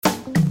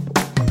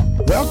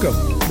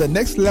Welcome to the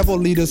Next Level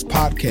Leaders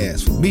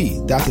Podcast with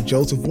me, Dr.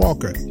 Joseph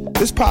Walker.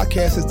 This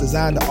podcast is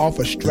designed to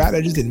offer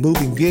strategies in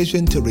moving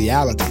vision to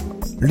reality.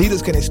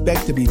 Leaders can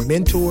expect to be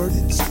mentored,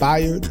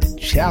 inspired, and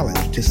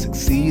challenged to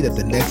succeed at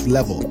the next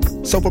level.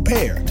 So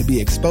prepare to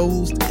be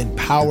exposed,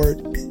 empowered,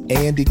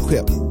 and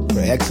equipped for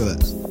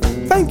excellence.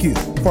 Thank you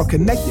for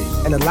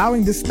connecting and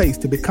allowing this space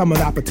to become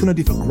an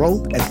opportunity for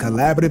growth and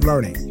collaborative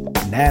learning.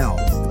 Now,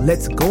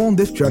 let's go on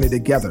this journey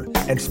together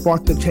and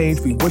spark the change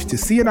we wish to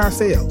see in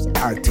ourselves,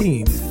 our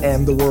teams,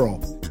 and the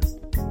world.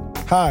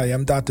 Hi,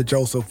 I'm Dr.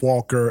 Joseph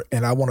Walker,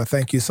 and I want to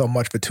thank you so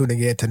much for tuning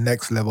in to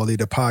Next Level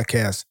Leader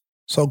Podcast.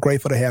 So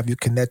grateful to have you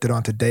connected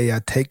on today. I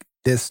take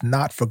this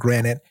not for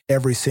granted.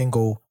 Every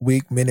single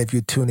week, many of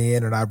you tune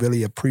in, and I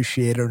really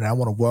appreciate it. And I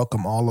want to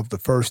welcome all of the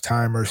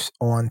first-timers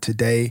on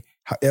today.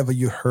 However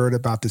you heard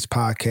about this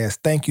podcast,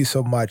 thank you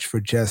so much for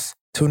just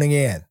tuning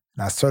in.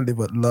 And I certainly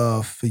would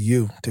love for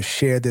you to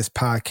share this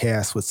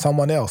podcast with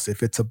someone else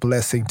if it's a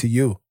blessing to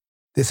you.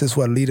 This is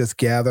where leaders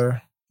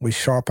gather. We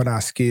sharpen our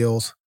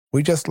skills.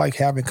 We just like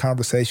having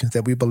conversations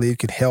that we believe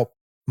can help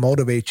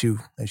motivate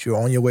you as you're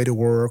on your way to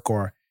work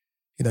or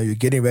you're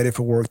getting ready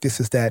for work. This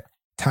is that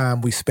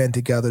time we spend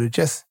together to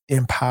just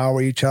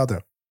empower each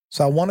other.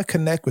 So I want to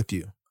connect with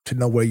you to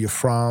know where you're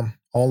from,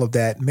 all of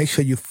that. Make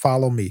sure you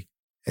follow me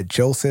at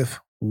Joseph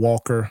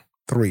Walker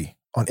 3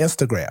 on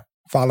Instagram.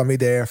 Follow me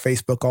there,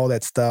 Facebook, all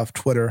that stuff,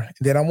 Twitter. And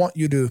then I want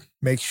you to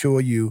make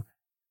sure you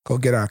go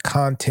get our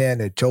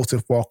content at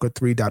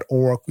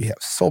josephwalker3.org. We have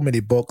so many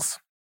books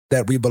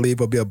that we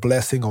believe will be a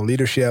blessing on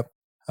leadership.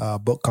 A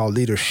book called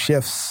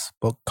Leadershifts,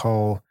 book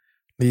called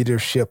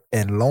Leadership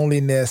and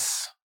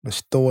Loneliness,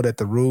 Restored at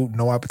the Root,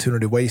 No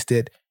Opportunity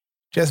Wasted.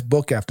 Just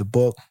book after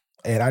book.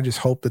 And I just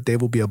hope that they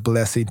will be a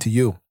blessing to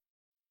you.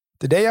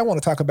 Today, I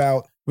want to talk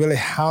about really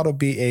how to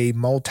be a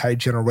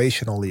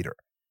multi-generational leader.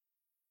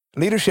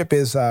 Leadership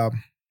is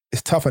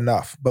tough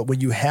enough, but when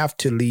you have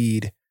to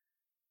lead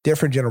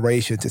different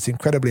generations, it's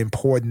incredibly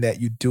important that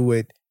you do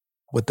it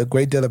with a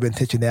great deal of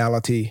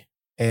intentionality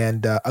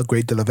and a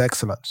great deal of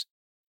excellence.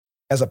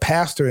 As a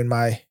pastor in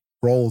my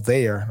role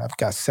there, I've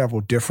got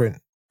several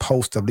different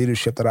posts of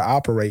leadership that I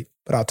operate,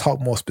 but I'll talk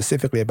more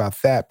specifically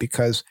about that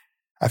because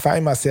I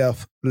find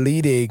myself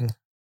leading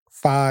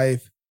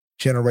 5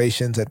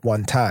 generations at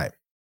one time.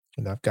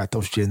 I've got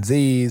those Gen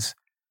Zs,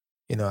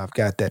 I've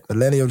got that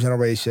millennial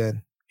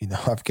generation,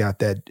 I've got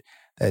that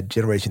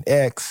Generation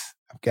X,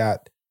 I've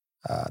got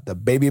the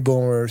baby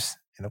boomers,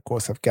 and of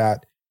course I've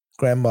got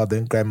grandmother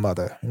and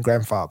grandfather,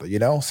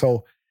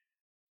 So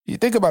you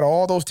think about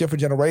all those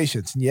different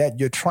generations, and yet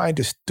you're trying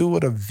to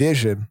steward a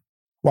vision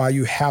while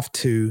you have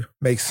to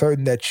make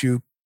certain that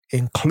you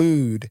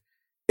include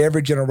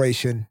every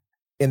generation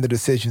in the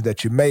decisions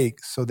that you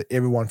make so that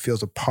everyone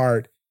feels a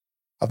part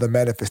of the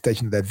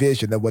manifestation of that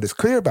vision. And what is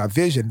clear about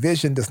vision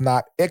does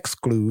not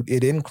exclude,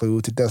 it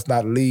includes, it does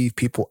not leave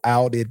people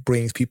out. It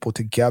brings people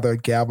together,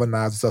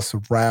 galvanizes us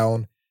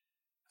around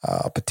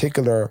a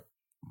particular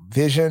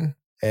vision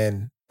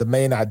and the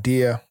main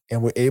idea,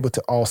 and we're able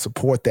to all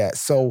support that.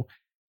 So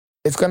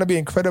it's going to be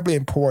incredibly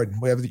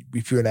important, whether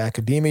if you're in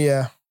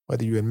academia,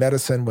 whether you're in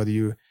medicine, whether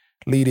you're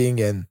leading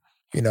in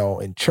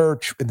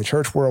church, in the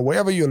church world,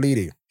 wherever you're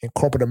leading, in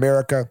corporate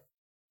America,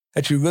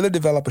 that you really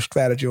develop a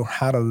strategy on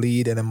how to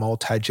lead in a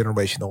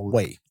multi-generational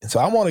way. And so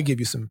I want to give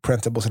you some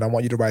principles, and I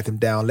want you to write them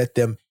down, let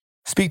them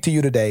speak to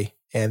you today.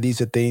 And these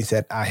are things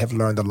that I have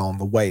learned along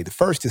the way. The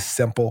first is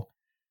simple: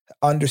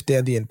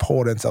 understand the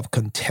importance of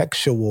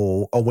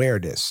contextual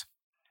awareness.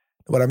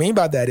 What I mean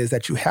by that is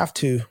that you have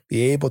to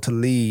be able to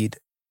lead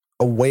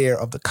aware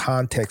of the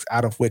context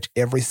out of which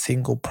every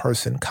single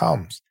person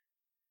comes.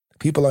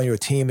 People on your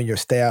team and your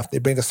staff, they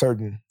bring a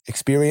certain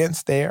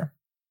experience there.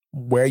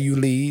 Where you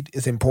lead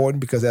is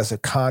important because there's a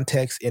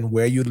context in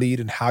where you lead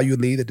and how you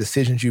lead, the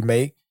decisions you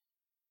make,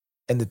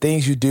 and the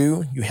things you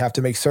do. You have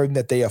to make certain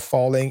that they are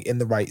falling in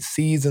the right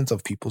seasons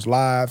of people's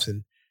lives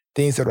and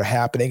things that are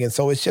happening. And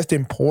so it's just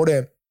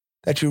important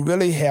that you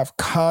really have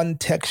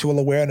contextual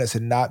awareness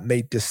and not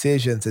make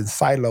decisions in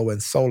silo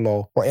and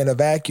solo or in a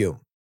vacuum,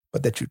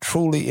 but that you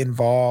truly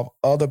involve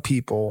other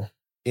people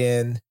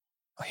in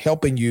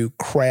helping you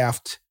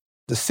craft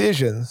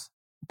decisions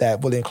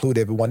that will include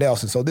everyone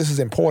else. And so this is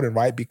important,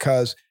 right?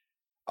 Because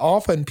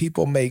often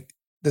people make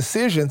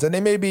decisions, and they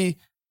may be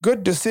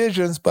good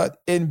decisions, but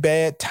in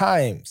bad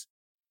times.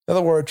 In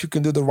other words, you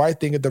can do the right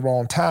thing at the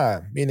wrong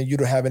time, meaning you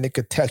don't have any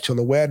contextual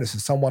awareness.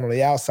 And someone on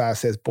the outside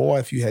says, boy,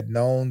 if you had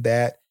known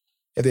that,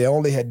 if they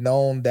only had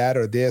known that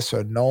or this,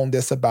 or known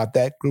this about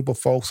that group of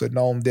folks, or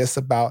known this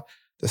about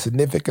the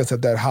significance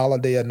of that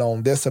holiday, or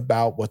known this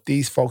about what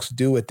these folks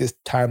do at this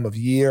time of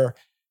year,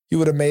 you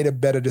would have made a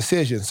better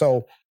decision.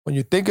 So when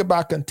you think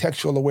about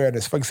contextual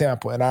awareness, for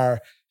example, in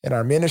our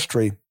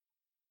ministry,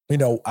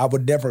 I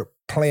would never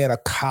plan a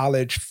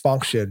college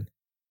function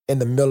in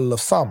the middle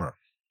of summer.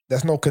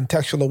 There's no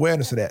contextual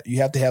awareness of that. You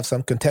have to have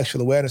some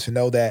contextual awareness to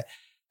know that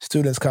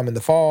students come in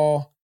the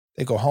fall,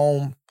 they go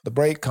home, the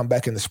break, come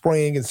back in the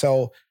spring. And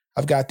so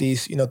I've got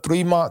these,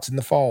 3 months in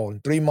the fall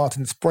and 3 months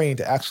in the spring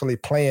to actually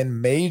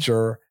plan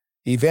major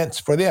events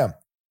for them.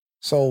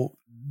 So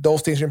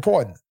those things are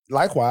important.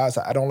 Likewise,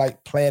 I don't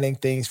like planning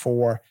things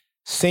for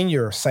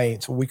senior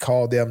saints. We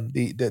call them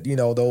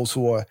those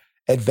who are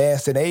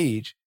advanced in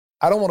age.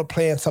 I don't want to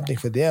plan something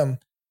for them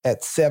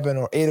at 7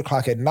 or 8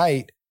 o'clock at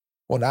night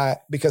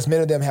because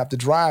many of them have to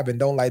drive and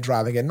don't like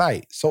driving at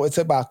night. So it's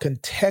about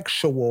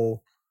contextual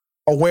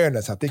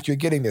awareness. I think you're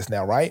getting this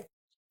now, right?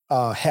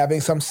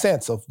 Having some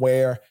sense of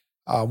where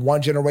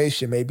one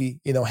generation maybe,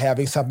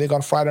 having something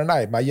on Friday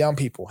night, my young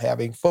people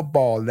having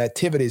football and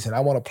activities, and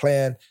I want to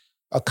plan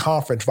a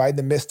conference right in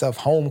the midst of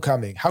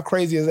homecoming. How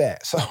crazy is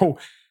that? So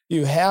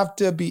you have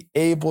to be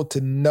able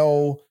to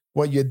know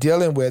what you're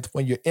dealing with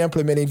when you're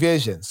implementing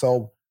vision.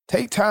 So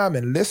take time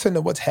and listen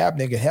to what's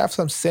happening and have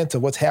some sense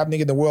of what's happening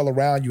in the world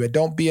around you, and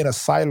don't be in a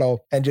silo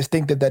and just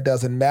think that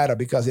doesn't matter,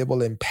 because it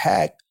will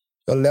impact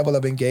your level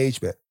of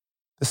engagement.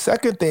 The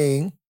second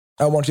thing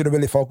I want you to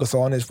really focus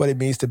on is what it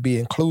means to be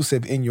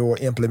inclusive in your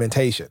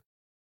implementation.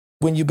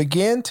 When you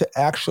begin to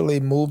actually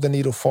move the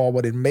needle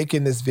forward in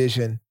making this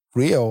vision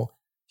real,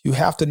 you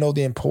have to know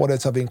the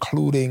importance of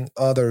including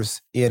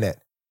others in it.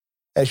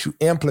 As you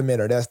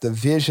implement it, as the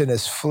vision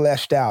is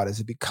fleshed out, as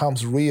it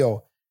becomes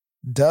real,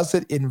 does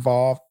it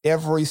involve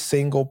every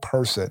single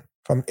person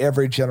from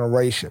every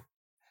generation?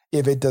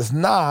 If it does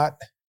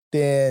not,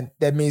 then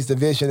that means the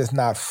vision is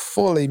not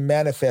fully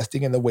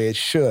manifesting in the way it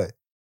should.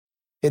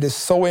 It is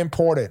so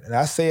important, and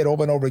I say it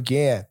over and over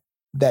again,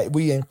 that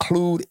we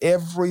include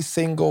every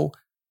single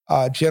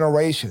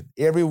generation.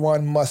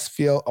 Everyone must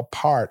feel a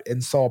part.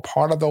 And so a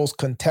part of those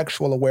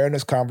contextual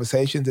awareness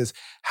conversations is,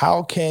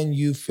 how can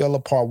you feel a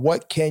part?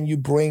 What can you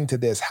bring to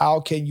this? How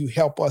can you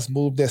help us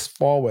move this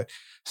forward?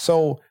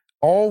 So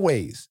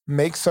always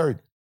make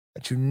certain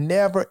that you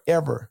never,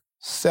 ever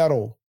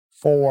settle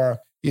for,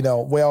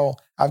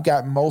 I've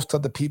got most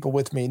of the people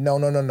with me.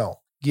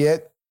 No.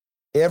 Get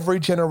every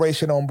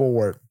generation on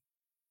board.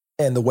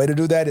 And the way to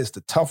do that is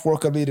the tough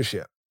work of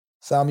leadership.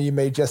 Some of you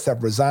may just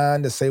have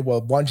resigned to say,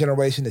 well, one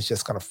generation is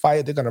just going to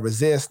fight, they're going to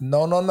resist.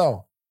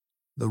 No.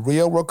 The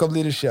real work of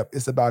leadership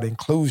is about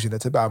inclusion.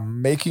 It's about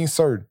making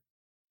certain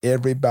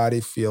everybody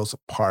feels a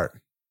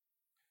part.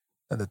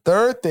 And the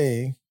third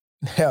thing,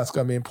 now it's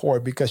going to be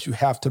important, because you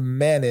have to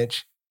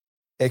manage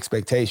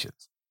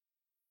expectations.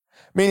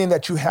 Meaning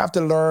that you have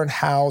to learn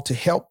how to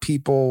help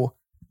people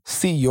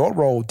see your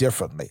role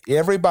differently.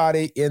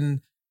 Everybody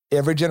in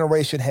every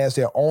generation has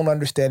their own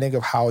understanding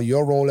of how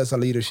your role as a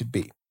leader should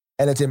be.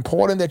 And it's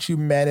important that you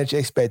manage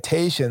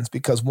expectations,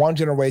 because one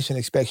generation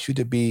expects you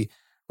to be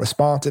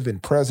responsive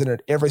and present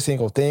at every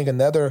single thing.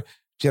 Another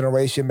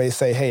generation may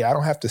say, hey, I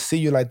don't have to see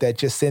you like that.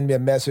 Just send me a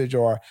message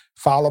or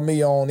follow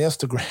me on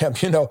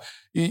Instagram.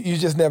 You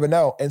just never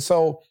know. And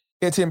so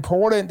it's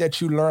important that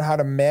you learn how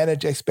to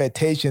manage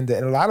expectations.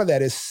 And a lot of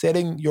that is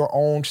setting your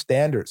own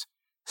standards,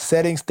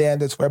 setting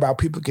standards whereby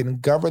people can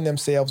govern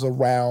themselves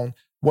around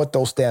what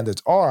those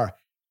standards are.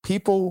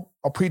 People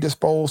are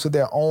predisposed to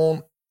their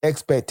own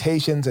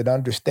expectations and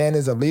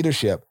understandings of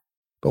leadership.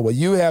 But what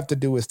you have to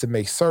do is to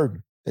make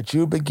certain that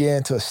you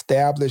begin to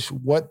establish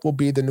what will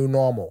be the new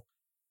normal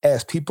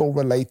as people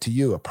relate to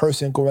you. A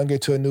person going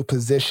into a new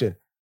position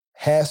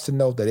has to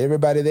know that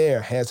everybody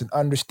there has an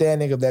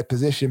understanding of that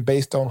position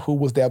based on who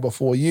was there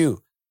before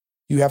you.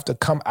 You have to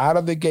come out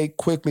of the gate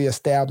quickly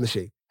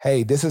establishing,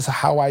 hey, this is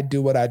how I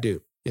do what I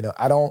do.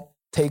 I don't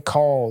take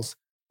calls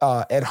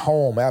at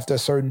home after a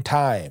certain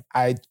time.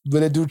 I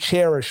really do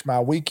cherish my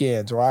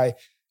weekends, or I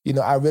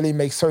really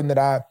make certain that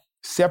I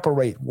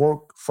separate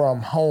work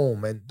from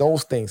home and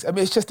those things. I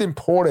mean, it's just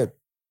important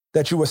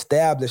that you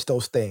establish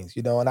those things,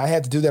 and I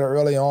had to do that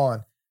early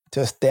on to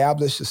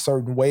establish a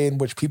certain way in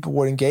which people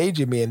would engage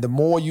in me. And the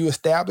more you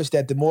establish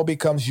that, the more it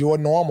becomes your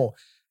normal.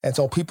 And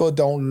so people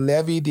don't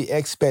levy the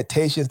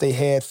expectations they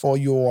had for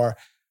your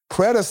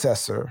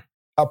predecessor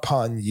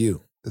upon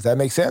you. Does that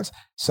make sense?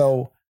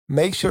 So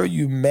make sure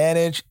you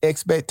manage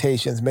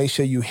expectations. Make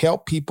sure you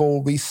help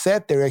people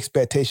reset their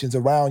expectations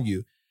around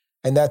you.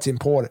 And that's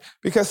important,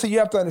 because you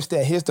have to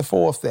understand, here's the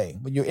fourth thing.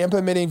 When you're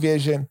implementing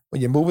vision,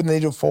 when you're moving the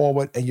needle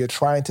forward and you're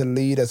trying to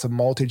lead as a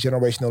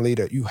multi-generational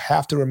leader, you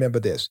have to remember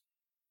this.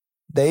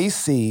 They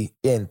see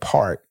in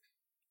part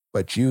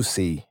what you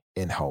see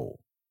in whole.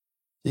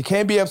 You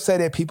can't be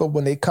upset at people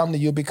when they come to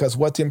you, because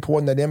what's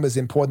important to them is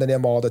important to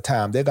them all the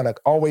time. They're going to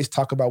always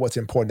talk about what's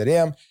important to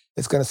them.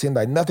 It's going to seem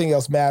like nothing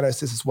else matters.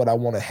 This is what I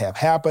want to have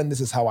happen. This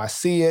is how I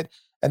see it.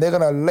 And they're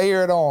going to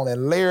layer it on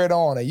and layer it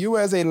on. And you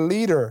as a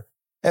leader,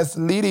 as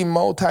leading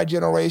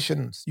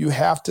multi-generations, you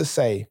have to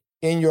say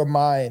in your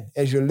mind,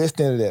 as you're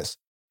listening to this,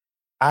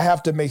 I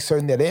have to make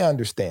certain that they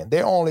understand.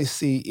 They only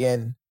see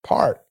in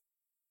part.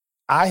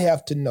 I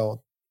have to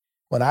know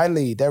when I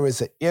lead, there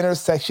is an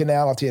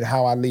intersectionality in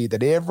how I lead,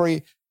 that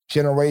every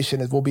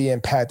generation will be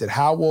impacted.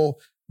 How will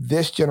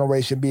this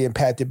generation be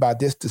impacted by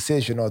this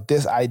decision or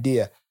this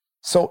idea?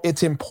 So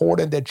it's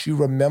important that you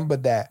remember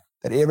that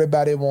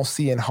everybody won't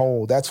see in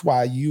whole. That's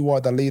why you are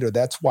the leader.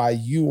 That's why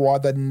you are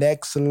the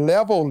next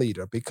level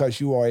leader,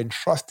 because you are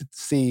entrusted to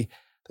see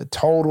the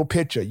total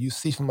picture. You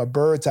see from a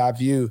bird's eye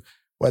view,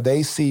 where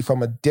they see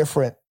from a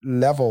different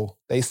level.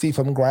 They see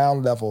from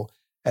ground level.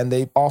 and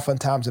they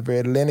oftentimes are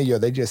very linear.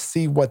 They just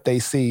see what they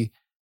see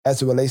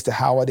as it relates to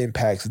how it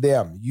impacts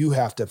them. You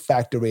have to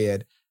factor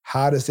in,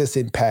 how does this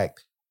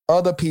impact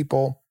other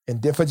people in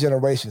different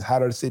generations? How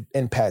does it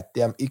impact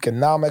them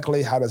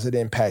economically? How does it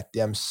impact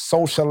them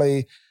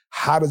socially?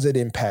 How does it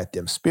impact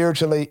them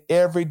spiritually?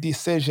 Every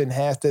decision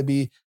has to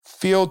be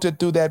filtered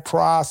through that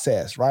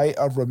process, right?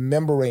 Of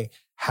remembering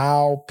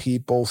how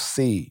people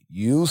see.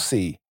 You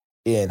see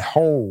in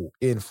whole,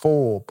 in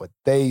full, but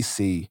they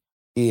see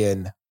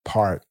in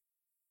part.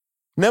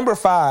 Number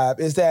 5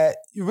 is that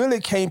you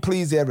really can't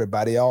please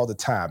everybody all the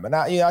time. And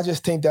I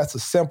just think that's a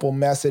simple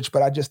message,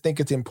 but I just think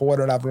it's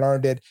important. I've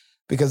learned it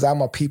because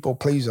I'm a people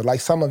pleaser. Like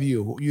some of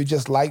you, you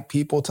just like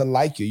people to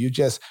like you. You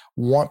just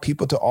want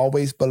people to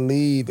always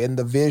believe in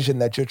the vision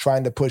that you're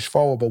trying to push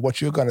forward. But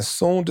what you're going to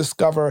soon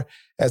discover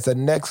as the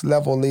next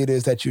level leader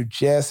is that you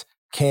just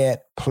can't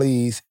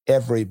please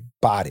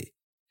everybody.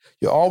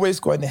 You're always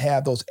going to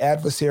have those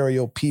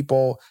adversarial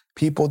people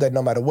that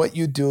no matter what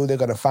you do, they're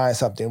going to find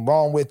something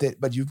wrong with it.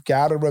 But you've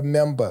got to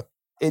remember,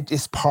 it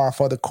is par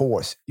for the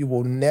course. You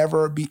will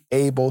never be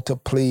able to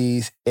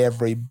please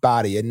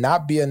everybody and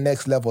not be a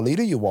next level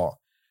leader you want.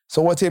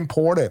 So it's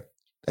important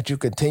that you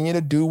continue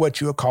to do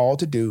what you're called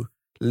to do,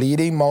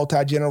 leading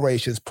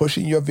multi-generations,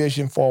 pushing your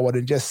vision forward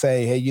and just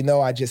saying, hey,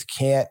 I just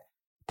can't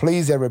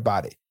please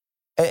everybody.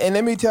 And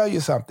let me tell you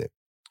something.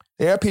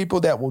 There are people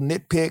that will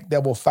nitpick,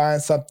 that will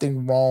find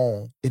something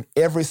wrong in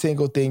every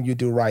single thing you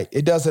do right.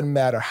 It doesn't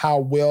matter how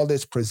well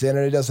it's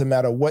presented. It doesn't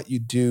matter what you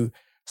do.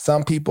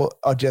 Some people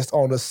are just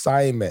on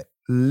assignment,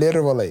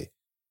 literally,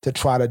 to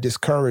try to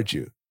discourage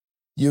you.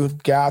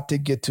 You've got to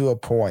get to a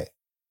point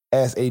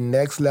as a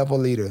next level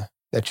leader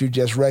that you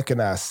just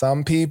recognize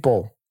some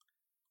people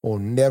will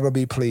never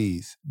be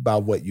pleased by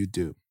what you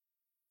do.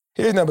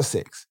 Here's number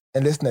 6,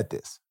 and listen to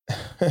this.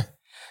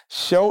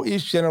 Show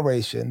each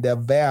generation their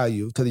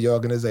value to the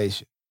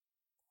organization.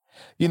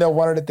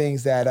 One of the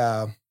things that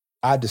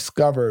I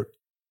discovered,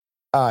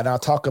 and I'll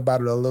talk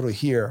about it a little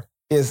here,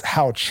 is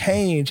how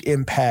change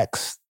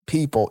impacts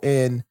people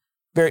in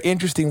very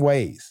interesting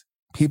ways.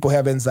 People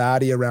have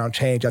anxiety around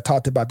change. I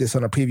talked about this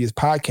on a previous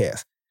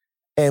podcast.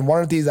 And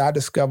one of the things I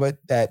discovered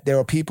that there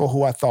were people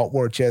who I thought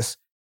were just,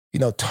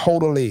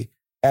 totally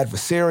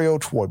adversarial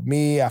toward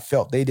me. I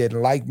felt they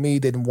didn't like me,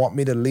 didn't want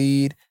me to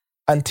lead,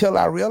 until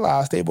I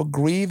realized they were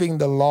grieving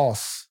the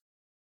loss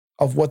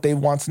of what they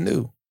once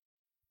knew.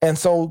 And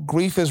so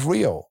grief is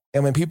real.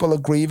 And when people are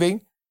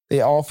grieving,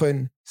 they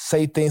often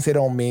say things they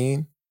don't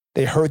mean.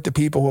 They hurt the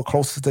people who are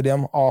closest to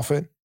them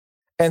often.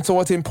 And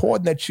so it's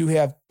important that you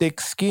have thick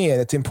skin.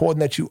 It's important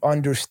that you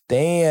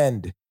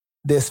understand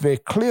this very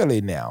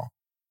clearly now,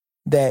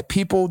 that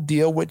people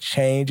deal with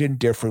change in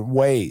different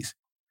ways.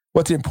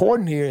 What's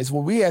important here is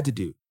what we had to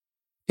do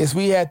is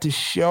we had to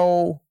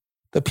show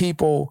the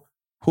people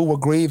who were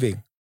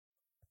grieving,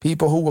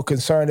 people who were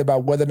concerned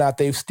about whether or not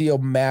they still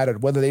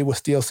mattered, whether they were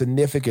still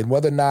significant,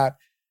 whether or not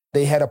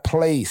they had a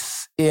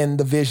place in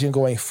the vision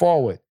going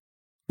forward.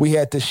 We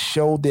had to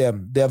show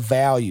them their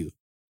value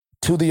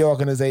to the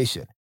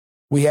organization.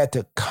 We had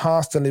to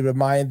constantly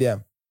remind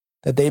them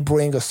that they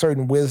bring a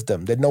certain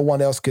wisdom that no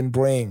one else can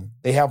bring.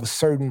 They have a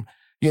certain,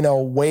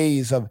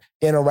 ways of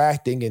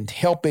interacting and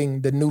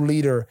helping the new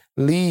leader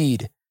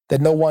lead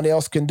that no one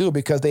else can do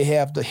because they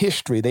have the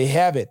history, they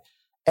have it.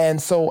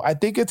 And so I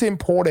think it's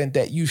important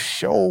that you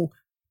show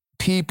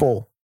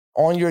people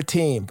on your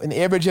team in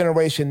every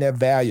generation their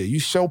value. You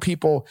show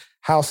people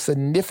how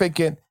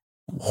significant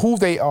who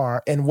they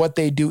are and what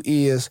they do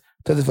is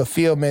to the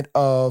fulfillment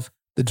of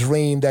the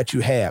dream that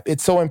you have.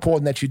 It's so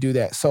important that you do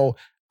that. So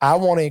I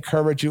want to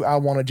encourage you. I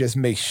want to just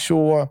make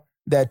sure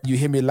that you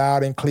hear me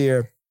loud and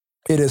clear.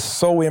 It is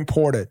so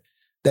important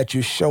that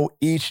you show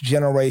each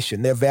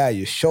generation their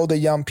value. Show the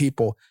young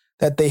people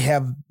that they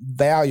have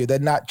value. They're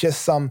not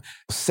just some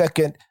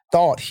second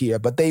thought here,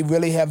 but they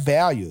really have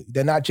value.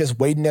 They're not just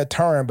waiting their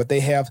turn, but they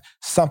have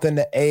something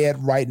to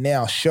add right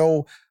now.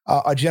 Show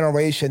a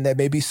generation that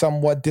may be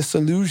somewhat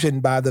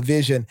disillusioned by the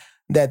vision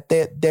that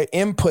their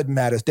input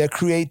matters, their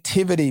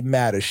creativity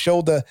matters.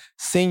 Show the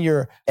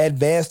senior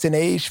advanced in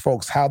age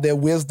folks how their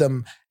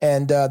wisdom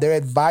and their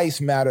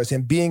advice matters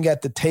and being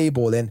at the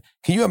table. And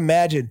can you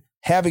imagine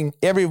having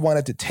everyone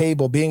at the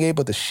table being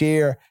able to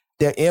share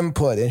their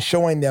input and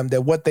showing them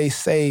that what they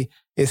say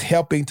is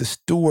helping to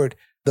steward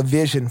the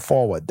vision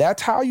forward?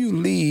 That's how you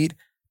lead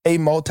a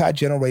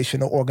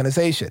multi-generational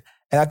organization.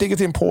 And I think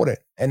it's important.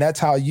 And that's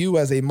how you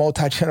as a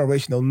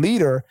multi-generational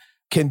leader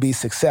can be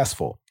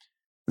successful.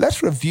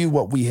 Let's review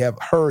what we have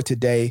heard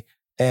today.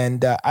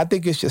 And I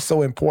think it's just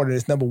so important.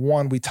 It's number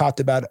one, we talked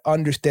about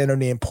understanding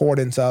the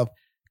importance of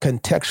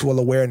contextual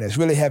awareness,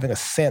 really having a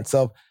sense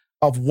of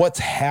what's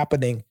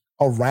happening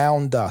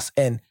around us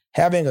and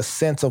having a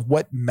sense of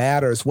what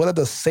matters. What are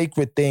the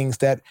sacred things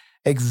that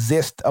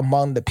exist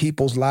among the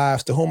people's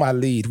lives to whom I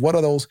lead? What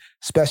are those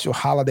special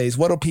holidays?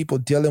 What are people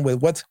dealing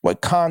with?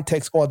 What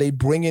context are they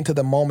bringing to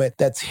the moment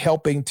that's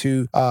helping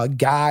to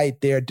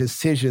guide their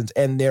decisions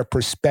and their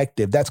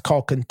perspective? That's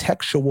called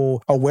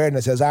contextual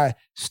awareness. As I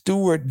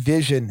steward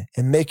vision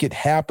and make it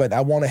happen,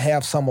 I want to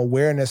have some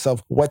awareness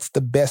of what's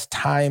the best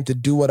time to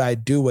do what I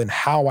do and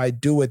how I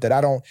do it, that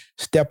I don't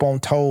step on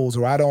toes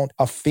or I don't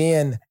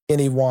offend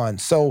anyone.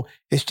 So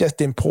it's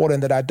just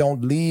important that I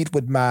don't lead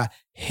with my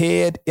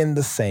head in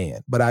the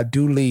sand, but I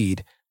do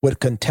lead with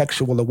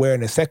contextual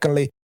awareness.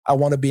 Secondly, I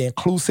want to be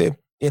inclusive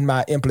in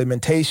my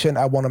implementation.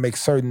 I want to make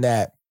certain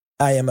that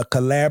I am a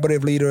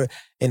collaborative leader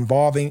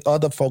involving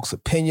other folks'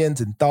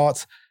 opinions and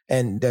thoughts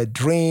and their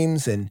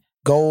dreams and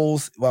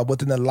goals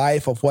within the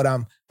life of what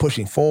I'm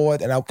pushing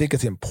forward. And I think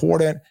it's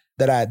important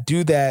that I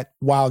do that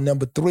while,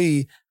 number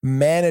three,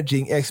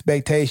 managing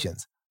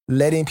expectations.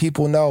 Letting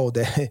people know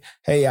that,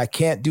 hey, I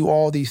can't do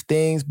all these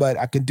things, but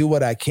I can do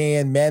what I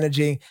can.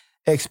 Managing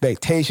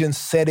expectations,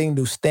 setting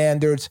new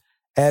standards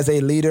as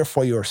a leader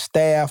for your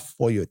staff,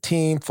 for your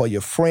team, for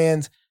your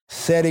friends,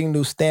 setting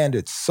new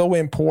standards. So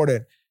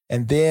important.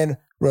 And then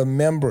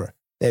remember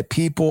that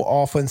people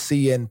often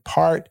see in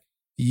part.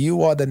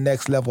 You are the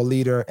next level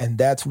leader, and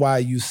that's why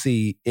you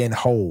see in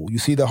whole. You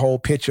see the whole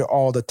picture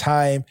all the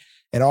time,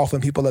 and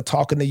often people are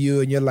talking to you,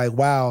 and you're like,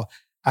 wow,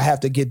 I have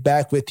to get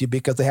back with you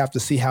because I have to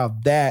see how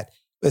that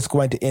is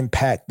going to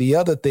impact the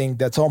other thing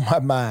that's on my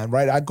mind,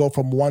 right? I go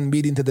from one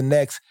meeting to the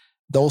next.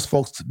 Those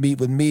folks meet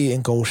with me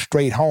and go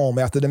straight home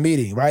after the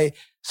meeting, right?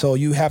 So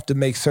you have to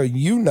make certain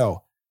you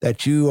know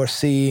that you are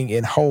seeing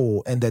in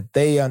whole and that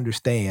they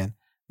understand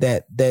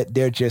that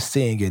they're just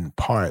seeing in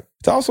part.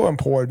 It's also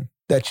important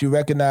that you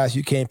recognize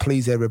you can't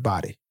please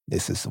everybody.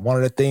 This is one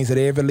of the things that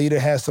every leader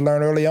has to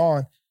learn early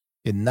on.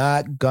 You're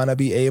not going to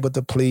be able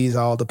to please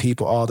all the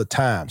people all the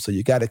time. So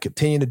you got to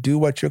continue to do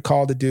what you're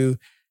called to do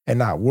and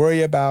not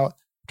worry about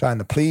trying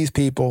to please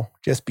people.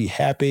 Just be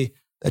happy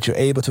that you're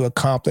able to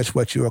accomplish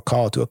what you are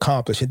called to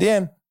accomplish. And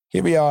then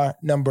here we are,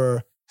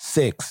 number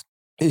 6,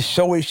 is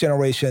show each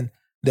generation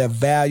their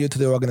value to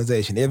the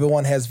organization.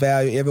 Everyone has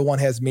value. Everyone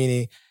has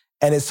meaning.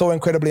 And it's so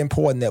incredibly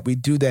important that we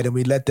do that and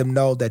we let them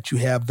know that you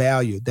have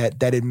value,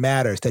 that it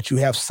matters, that you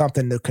have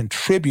something to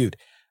contribute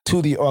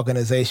to the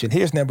organization.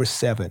 Here's number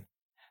 7.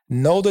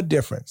 Know the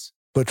difference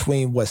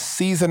between what's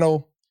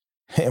seasonal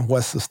and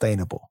what's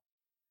sustainable.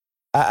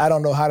 I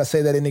don't know how to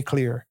say that any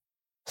clearer.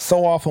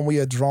 So often we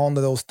are drawn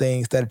to those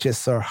things that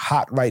just are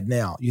hot right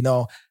now. You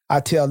know, I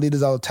tell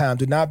leaders all the time,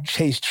 do not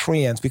chase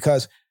trends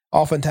because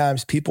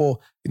oftentimes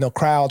people,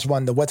 crowds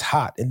run to what's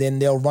hot and then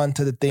they'll run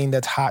to the thing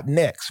that's hot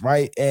next,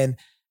 right? And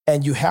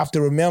you have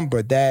to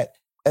remember that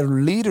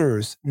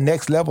leaders,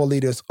 next level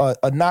leaders, are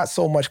not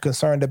so much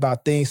concerned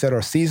about things that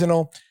are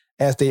seasonal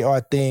as they are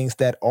things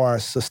that are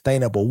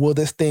sustainable. Will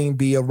this thing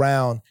be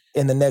around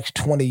in the next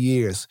 20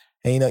 years?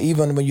 And,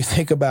 even when you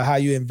think about how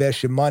you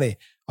invest your money,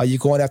 are you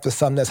going after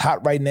something that's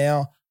hot right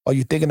now? Or are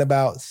you thinking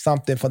about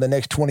something for the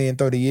next 20 and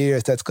 30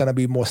 years that's going to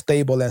be more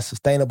stable and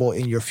sustainable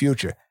in your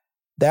future?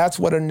 That's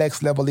what a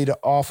next level leader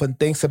often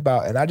thinks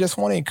about. And I just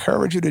want to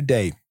encourage you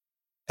today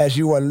as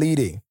you are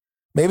leading.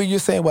 Maybe you're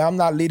saying, well, I'm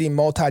not leading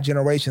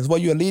multi-generations. Well,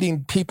 you're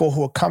leading people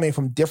who are coming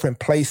from different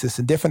places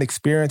and different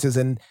experiences.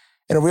 And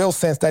in a real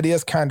sense, that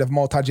is kind of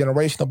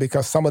multi-generational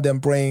because some of them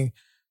bring,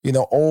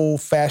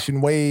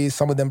 old-fashioned ways.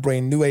 Some of them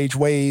bring new age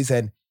ways.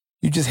 And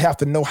you just have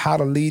to know how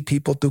to lead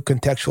people through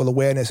contextual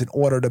awareness in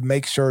order to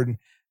make certain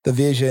the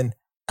vision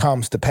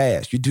comes to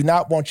pass. You do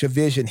not want your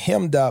vision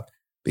hemmed up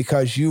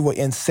because you were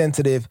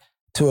insensitive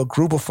to a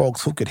group of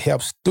folks who could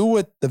help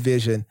steward the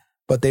vision,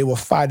 but they were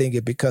fighting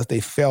it because they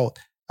felt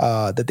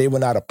that they were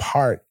not a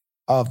part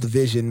of the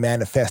vision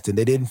manifesting.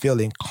 They didn't feel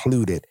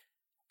included.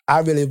 I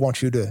really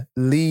want you to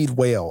lead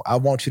well. I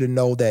want you to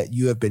know that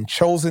you have been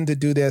chosen to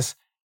do this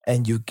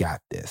and you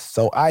got this.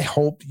 So I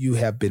hope you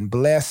have been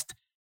blessed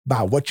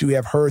by what you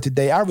have heard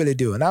today. I really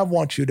do. And I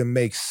want you to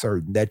make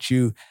certain that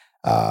you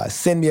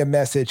send me a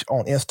message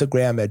on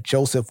Instagram at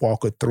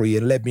JosephWalker3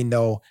 and let me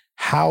know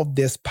how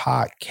this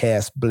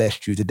podcast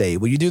blessed you today.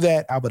 Will you do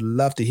that? I would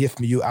love to hear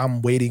from you.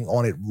 I'm waiting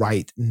on it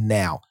right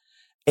now.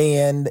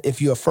 And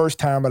if you're a first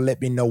timer, let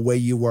me know where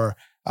you were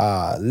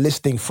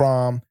listening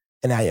from.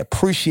 And I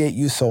appreciate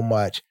you so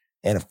much.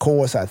 And of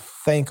course, I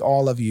thank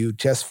all of you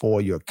just for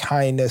your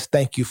kindness.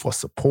 Thank you for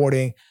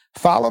supporting.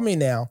 Follow me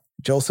now,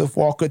 Joseph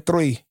Walker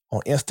 3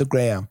 on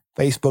Instagram,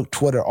 Facebook,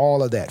 Twitter,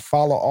 all of that.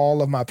 Follow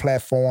all of my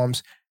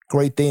platforms.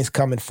 Great things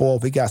coming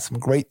forward. We got some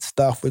great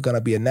stuff we're going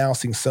to be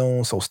announcing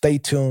soon. So stay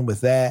tuned with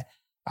that.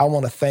 I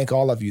want to thank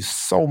all of you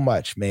so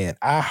much, man.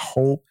 I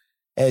hope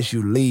as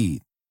you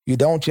lead, you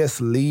don't just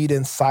lead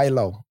in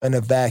silo, in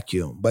a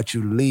vacuum, but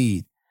you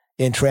lead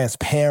in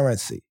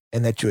transparency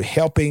and that you're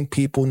helping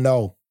people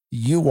know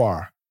you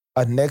are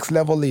a next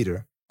level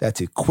leader that's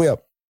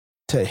equipped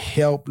to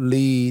help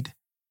lead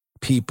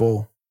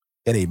people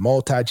in a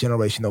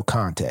multi-generational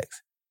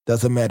context.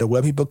 Doesn't matter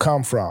where people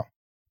come from,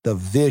 the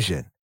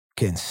vision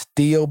can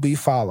still be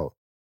followed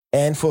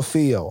and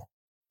fulfilled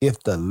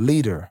if the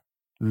leader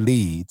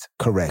leads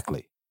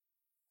correctly.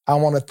 I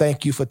want to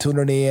thank you for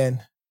tuning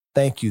in.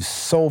 Thank you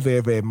so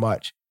very, very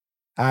much.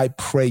 I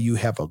pray you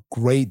have a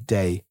great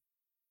day,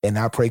 and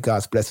I pray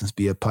God's blessings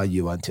be upon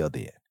you until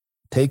then.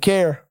 Take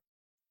care.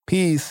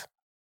 Peace.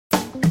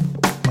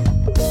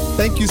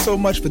 Thank you so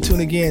much for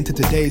tuning in to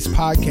today's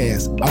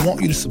podcast. I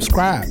want you to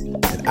subscribe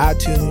at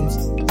iTunes,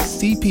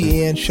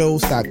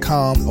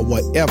 cpnshows.com, or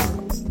whatever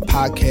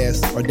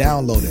podcasts are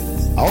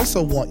downloaded. I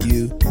also want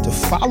you to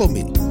follow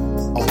me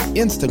on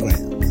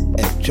Instagram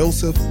at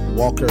Joseph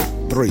Walker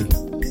 3.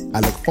 I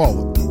look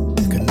forward